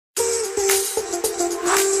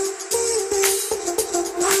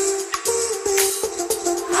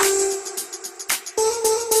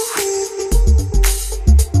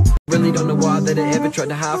paint on the wall that I ever tried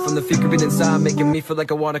to hide from the figuring inside, making me feel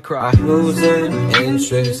like I wanna cry. Losing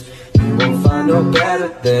interest, you won't find no better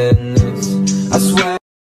than this, I swear.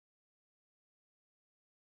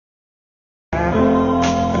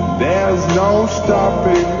 There's no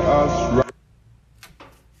stopping us right.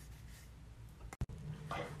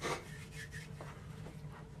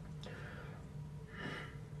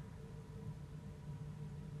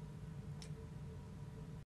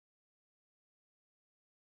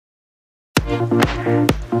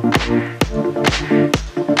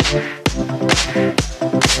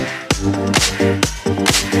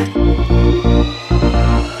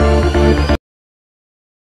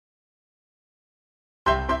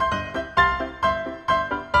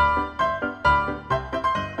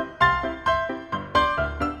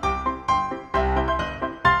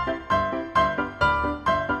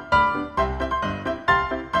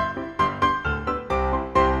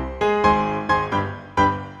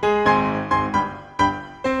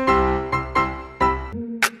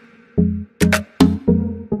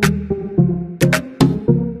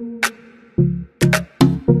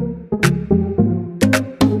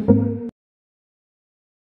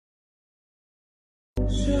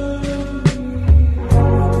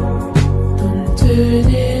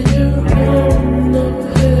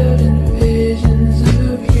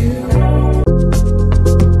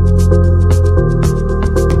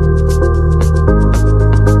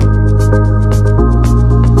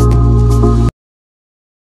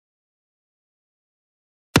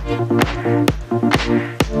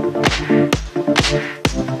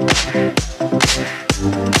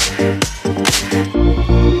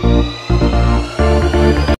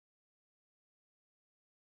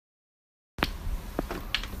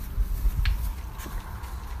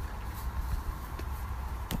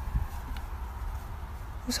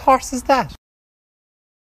 Whose horse is that?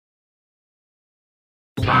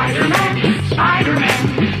 Spider-Man,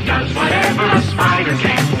 Spider-Man, does whatever a spider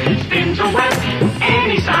can. Spins a web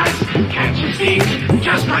any size, catches thieves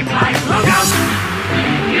just like flies. Look out,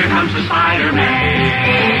 here comes the Spider-Man.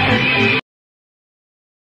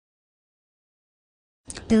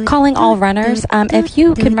 Calling all runners. If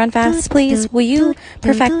you can run fast, please, will you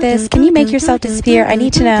perfect this? Can you make yourself disappear? I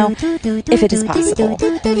need to know if it is possible.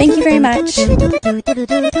 Thank you very much.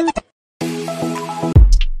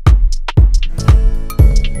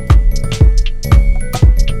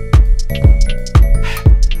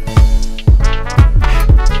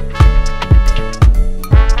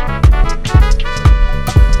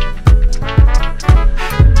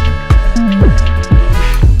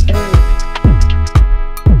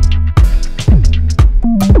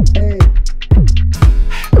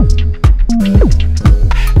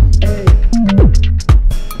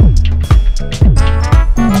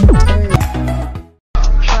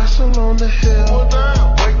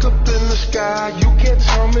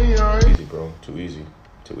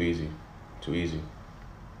 Too easy.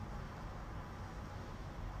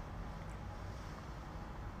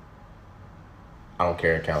 I don't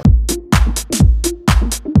care, count.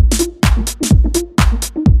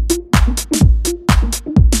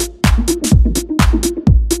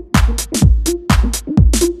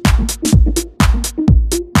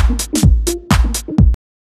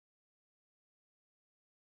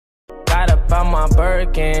 Got up on my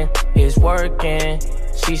Birkin, it's working.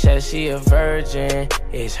 She said she a virgin,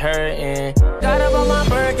 it's hurting. Got up on my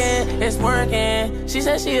Birkin, it's working. She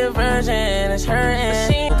said she a virgin, it's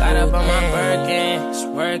hurting. Got up on my Birkin, it's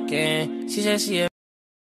working. She said she a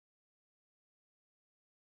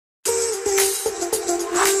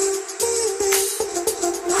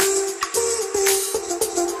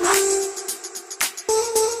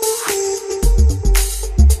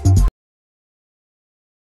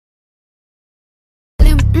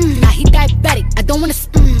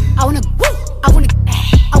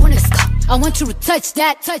I want you to touch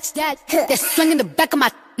that, that swing in the back of my.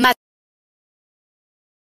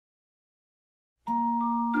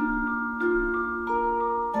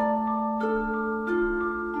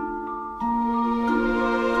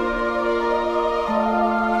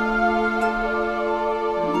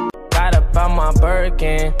 Got up on my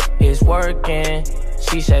Birkin, it's working.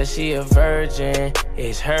 She said she a virgin,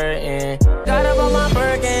 it's hurting. Got up on my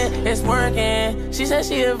Birkin, it's working. She said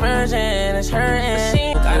she a virgin, it's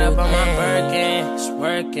hurting. Got up on my Birkin, it's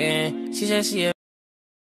working. She said she a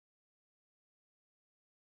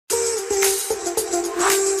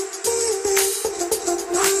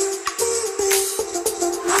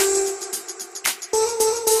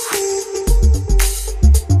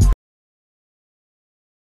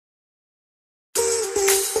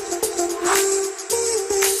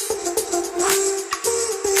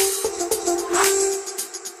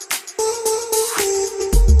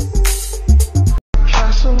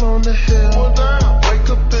on the hill. Wake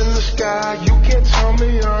up in the sky, you can't tell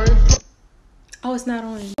me I ain't. Oh, it's not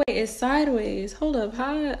on. Wait, it's sideways. Hold up.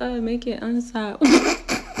 How I make it unside?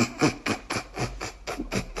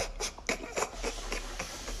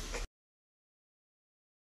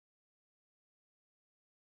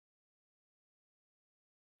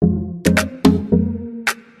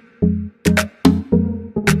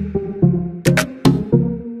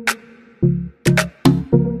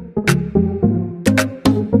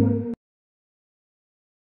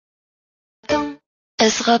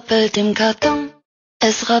 Es rappelt im Karton.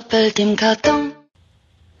 Es rappelt im Karton.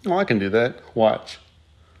 Oh, I can do that. Watch.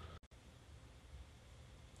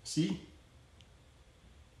 See?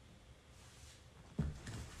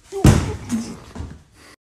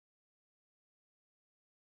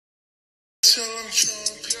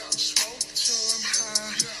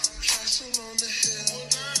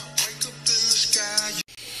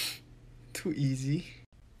 Too easy.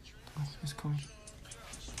 Let's go.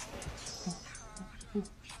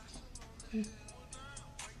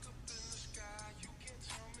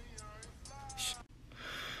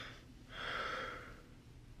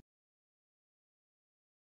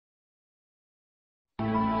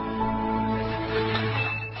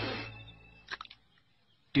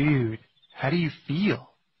 Dude, how do you feel?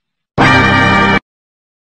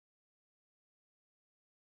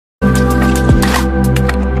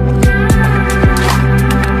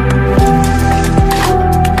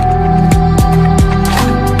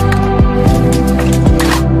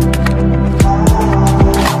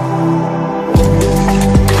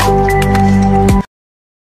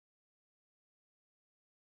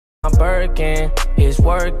 My Birkin is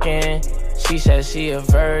working. She says she a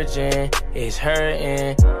virgin, it's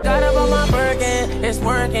hurting. Got up on my Birkin, it's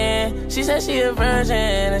working. She says she a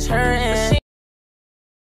virgin, it's hurting.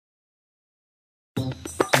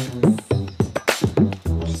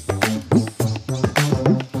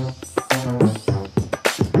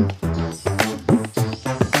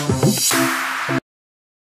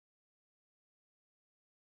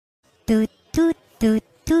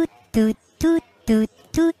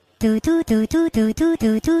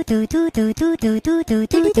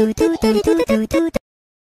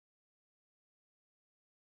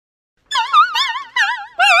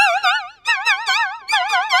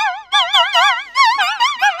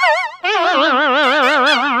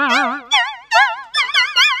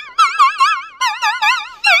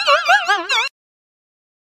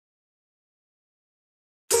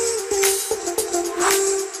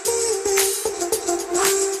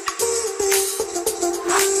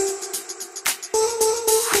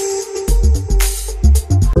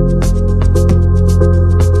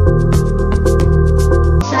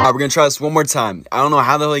 Alright, we're gonna try this one more time. I don't know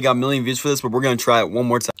how the hell he got a million views for this, but we're gonna try it one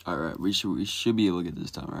more time. Alright, we should be able to get this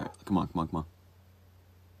time, alright? Come on, come on, come on.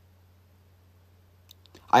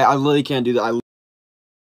 I literally can't do that.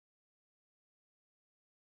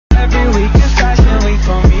 Every week is fashion week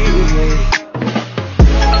for me.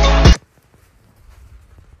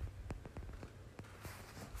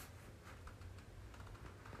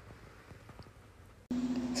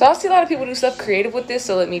 So I see a lot of people do stuff creative with this,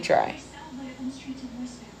 so let me try.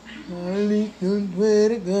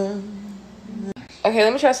 Okay,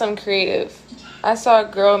 let me try something creative. I saw a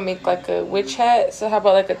girl make like a witch hat, so how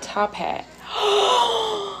about like a top hat?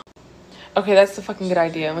 Okay, that's a fucking good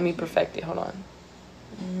idea. Let me perfect it. Hold on.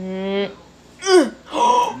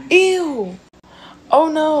 Ew. Oh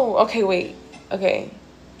no. Okay, wait. Okay.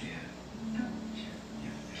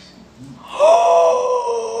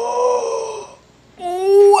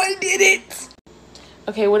 Oh, I did it.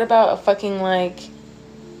 Okay, what about a fucking like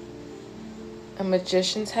a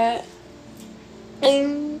magician's hat?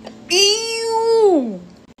 Ew!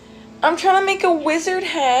 I'm trying to make a wizard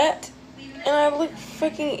hat and I look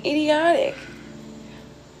fucking idiotic.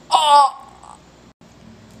 Oh!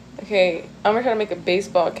 Okay, I'm gonna try to make a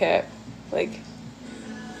baseball cap. Like.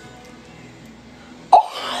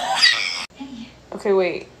 Oh! Okay,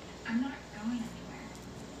 wait. I'm not going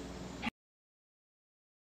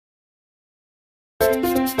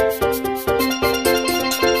anywhere.